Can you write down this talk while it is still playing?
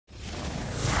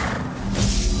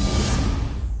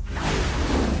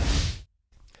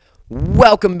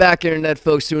Welcome back, Internet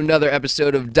folks, to another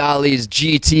episode of Dali's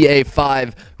GTA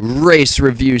 5 Race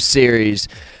Review Series,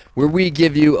 where we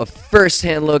give you a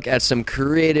first-hand look at some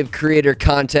creative creator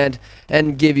content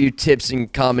and give you tips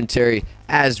and commentary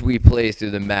as we play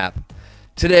through the map.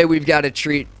 Today we've got a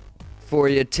treat for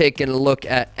you, taking a look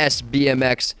at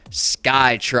SBMX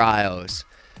Sky Trials.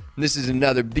 This is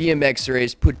another BMX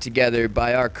race put together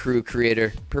by our crew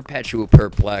creator, Perpetual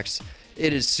Perplex.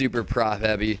 It is super prop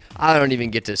heavy. I don't even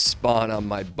get to spawn on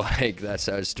my bike. That's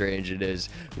how strange it is.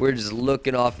 We're just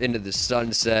looking off into the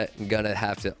sunset and gonna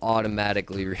have to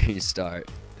automatically restart.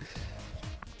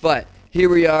 But here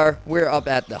we are. We're up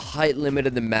at the height limit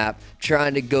of the map,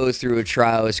 trying to go through a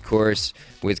trials course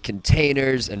with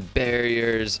containers and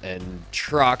barriers and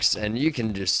trucks, and you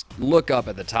can just look up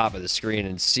at the top of the screen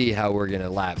and see how we're gonna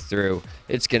lap through.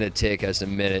 It's gonna take us a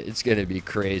minute. It's gonna be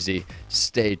crazy.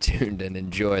 Stay tuned and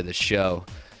enjoy the show.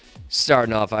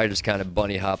 Starting off, I just kind of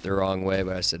bunny hopped the wrong way,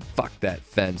 but I said fuck that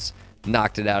fence,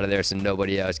 knocked it out of there so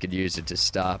nobody else could use it to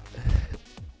stop.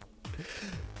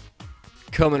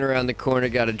 Coming around the corner,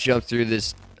 gotta jump through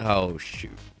this. Oh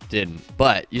shoot, didn't.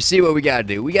 But you see what we gotta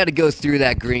do. We gotta go through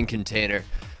that green container,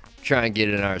 try and get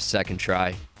it in our second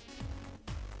try.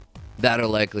 That'll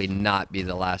likely not be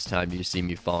the last time you see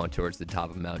me falling towards the top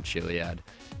of Mount Chiliad.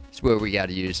 It's where we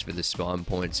gotta use for the spawn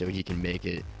point so he can make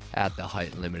it at the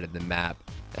height limit of the map.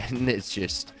 And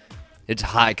it's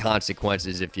high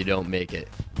consequences if you don't make it.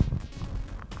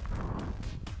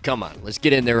 Come on, let's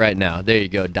get in there right now. There you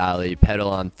go, Dali.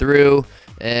 Pedal on through.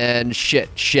 And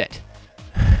shit.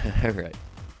 Alright.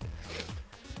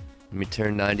 Let me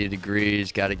turn 90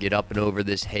 degrees. Got to get up and over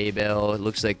this hay bale. It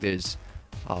looks like there's...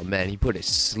 Oh, man, he put a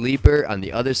sleeper on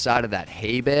the other side of that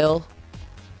hay bale.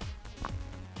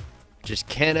 Just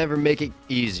can't ever make it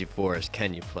easy for us,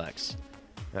 can you, Plex?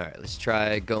 Alright, let's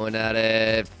try going at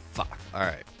it. Fuck.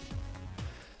 Alright.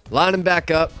 Lining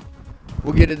back up.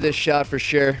 We'll get to this shot for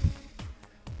sure.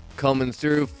 Coming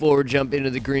through, forward jump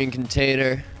into the green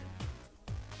container.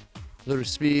 Little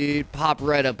speed, pop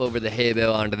right up over the hay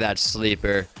bale onto that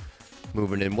sleeper.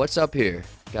 Moving in. What's up here?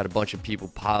 Got a bunch of people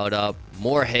piled up.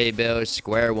 More hay bales,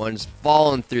 square ones,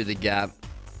 falling through the gap.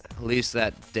 At least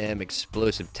that damn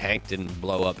explosive tank didn't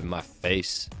blow up in my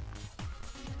face.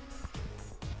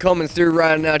 Coming through,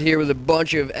 riding out here with a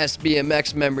bunch of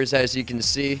SBMX members, as you can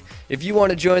see. If you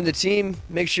want to join the team,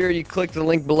 make sure you click the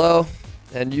link below.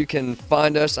 And you can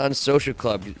find us on Social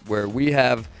Club, where we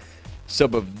have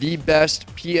some of the best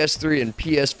PS3 and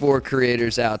PS4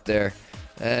 creators out there.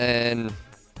 And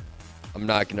I'm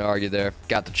not going to argue there.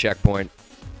 Got the checkpoint.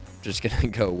 Just going to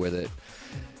go with it.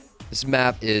 This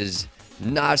map is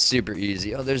not super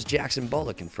easy. Oh, there's Jackson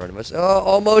Bullock in front of us. Oh,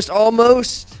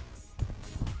 almost.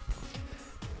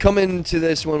 Come into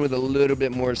this one with a little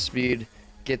bit more speed.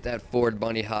 Get that forward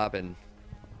bunny hop and...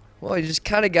 Well, you just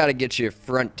kind of got to get your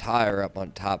front tire up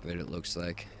on top of it, it looks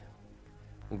like.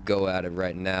 We'll go at it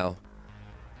right now.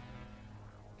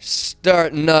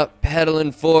 Starting up,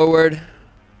 pedaling forward.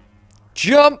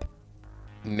 Jump!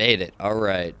 Made it. All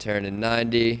right, turning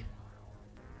 90.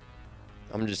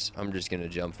 I'm just going to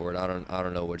jump for it. I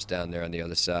don't know what's down there on the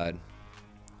other side.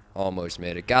 Almost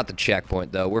made it. Got the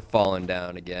checkpoint, though. We're falling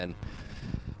down again.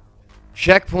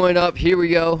 Checkpoint up. Here we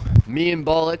go. Me and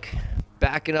Bullock.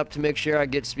 Backing up to make sure I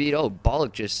get speed. Oh,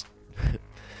 Bullock just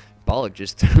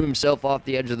threw himself off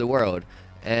the edge of the world.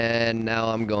 And now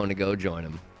I'm going to go join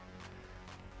him.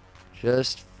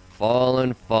 Just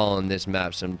falling this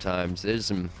map sometimes. There's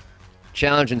some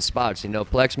challenging spots. You know,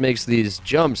 Plex makes these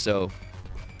jumps, so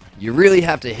you really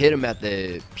have to hit him at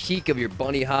the peak of your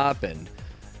bunny hop and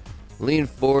lean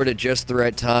forward at just the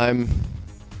right time.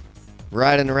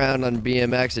 Riding around on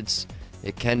BMX,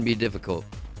 it can be difficult.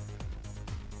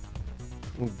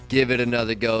 We'll give it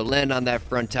another go. Land on that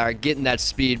front tire. Getting that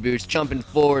speed boost. Jumping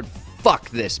forward. Fuck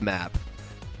this map.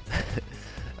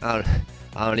 I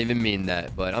don't even mean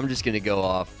that. But I'm just going to go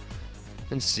off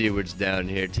and see what's down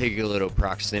here. Take a little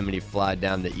proximity fly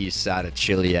down the east side of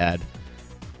Chiliad.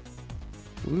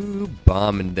 Ooh,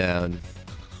 bombing down.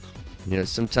 You know,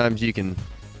 sometimes you can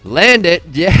land it.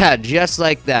 Yeah, just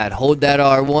like that. Hold that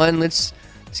R1. Let's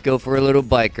go for a little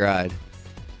bike ride.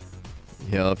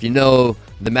 You know, if you know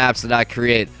the maps that I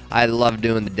create, I love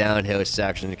doing the downhill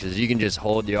section because you can just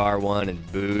hold the R1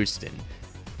 and boost and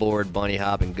forward bunny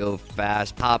hop and go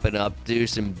fast, pop it up, do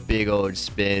some big old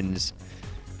spins,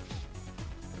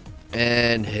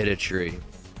 and hit a tree.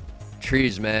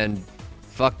 Trees, man.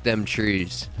 Fuck them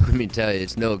trees. Let me tell you,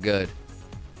 it's no good.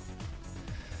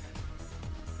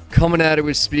 Coming at it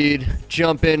with speed,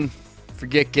 jumping,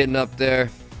 forget getting up there.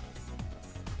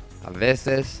 A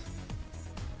veces,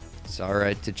 it's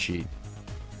alright to cheat.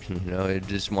 You know, I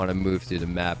just want to move through the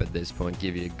map at this point,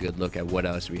 give you a good look at what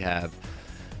else we have.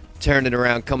 Turning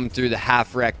around, coming through the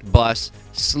half-wrecked bus,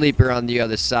 sleeper on the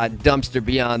other side, dumpster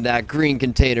beyond that, green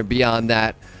container beyond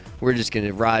that. We're just going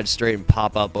to ride straight and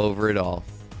pop up over it all.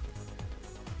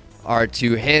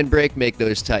 R2 handbrake, make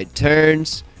those tight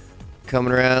turns.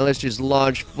 Coming around, let's just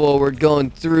launch forward,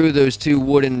 going through those two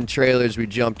wooden trailers we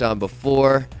jumped on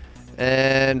before.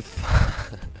 And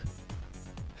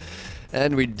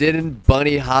and we didn't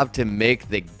bunny hop to make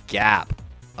the gap.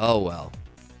 Oh well.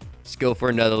 Let's go for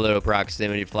another little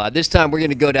proximity fly. This time we're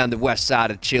going to go down the west side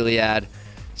of Chiliad.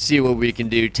 See what we can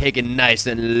do. Take it nice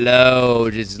and low.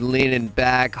 Just leaning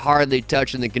back. Hardly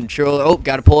touching the controller. Oh,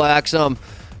 got to pull back some.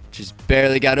 Just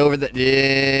barely got over the...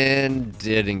 And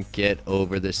didn't get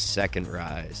over the second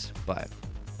rise. But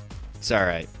it's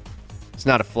alright. It's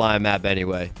not a fly map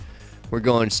anyway. We're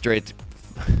going straight to...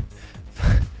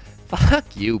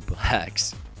 Fuck you,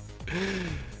 Blacks.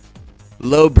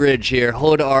 Low bridge here.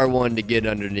 Hold R1 to get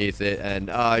underneath it. And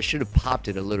I should have popped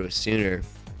it a little sooner.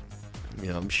 You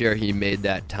know, I'm sure he made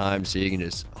that time so you can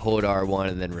just hold R1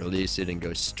 and then release it and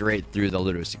go straight through the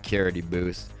little security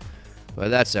booth. But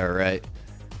that's alright.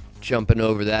 Jumping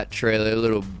over that trailer, a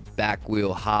little back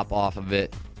wheel hop off of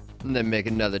it, and then make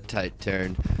another tight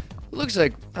turn. Looks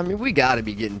like, I mean, we got to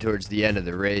be getting towards the end of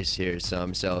the race here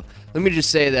some. So let me just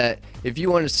say that if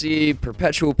you want to see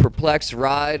Perpetual Perplex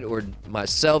ride or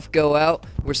myself go out,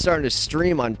 we're starting to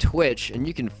stream on Twitch, and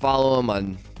you can follow them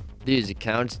on these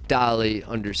accounts,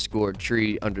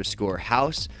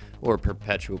 Dali_tree_house or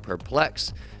Perpetual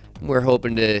Perplex. We're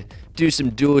hoping to do some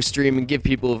dual stream and give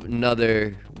people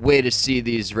another way to see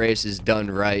these races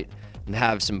done right and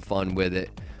have some fun with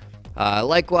it.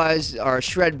 Likewise, our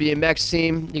Shred BMX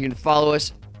team, you can follow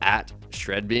us at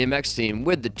Shred BMX team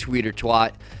with the tweeter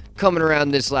twat. Coming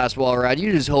around this last wall ride,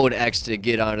 you just hold X to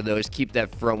get onto those. Keep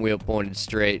that front wheel pointed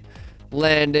straight.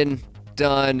 Landing,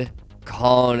 done,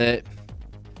 calling it.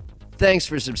 Thanks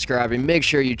for subscribing. Make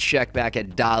sure you check back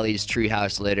at Dali's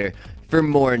Treehouse later for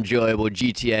more enjoyable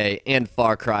GTA and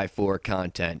Far Cry 4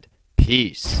 content.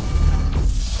 Peace.